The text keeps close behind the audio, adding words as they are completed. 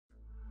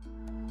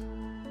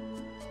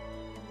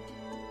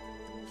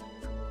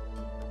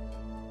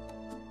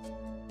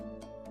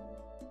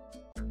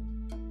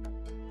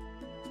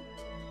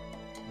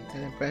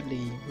and then press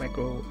the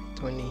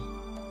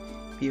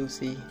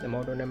Micro820PLC. The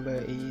model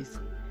number is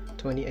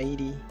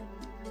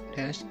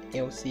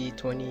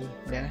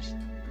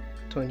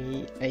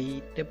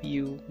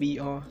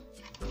 2080-LC20-28WBR.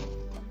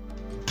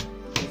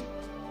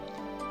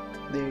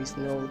 There is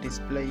no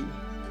display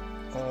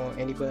or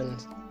any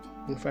buttons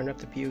in front of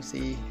the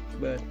PLC,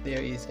 but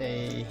there is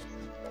a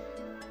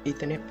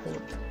Ethernet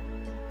port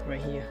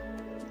right here.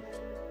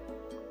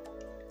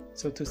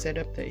 So to set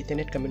up the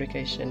Ethernet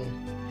communication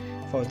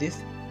for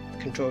this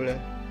controller,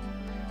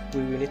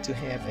 we will need to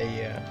have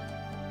a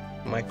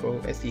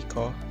MicroSD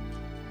card.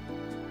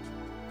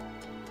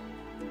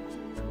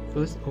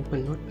 First,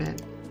 open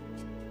Notepad.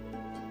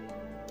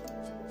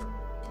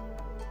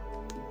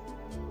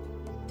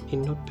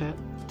 In Notepad,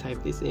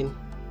 type this in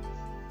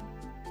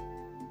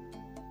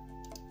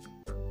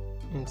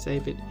and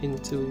save it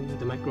into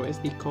the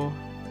MicroSD card.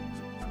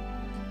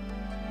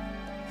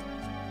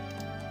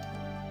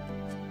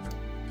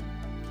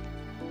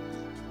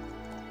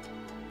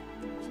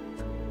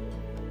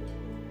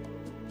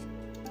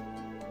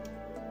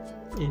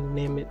 And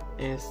name it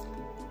as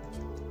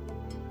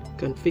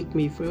config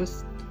me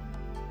first.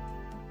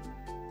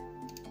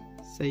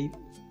 Save.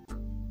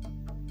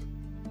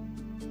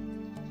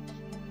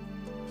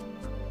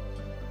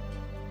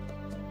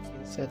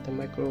 Insert the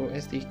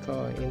MicroSD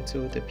card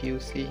into the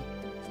PLC.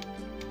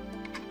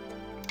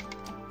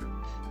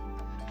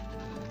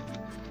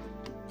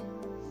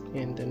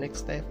 And the next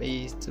step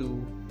is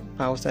to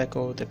power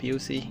cycle the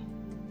PLC.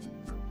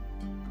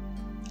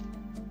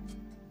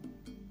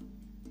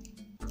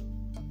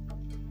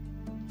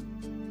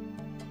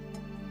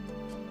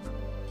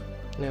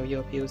 Now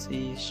your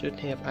PLC should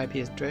have IP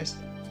address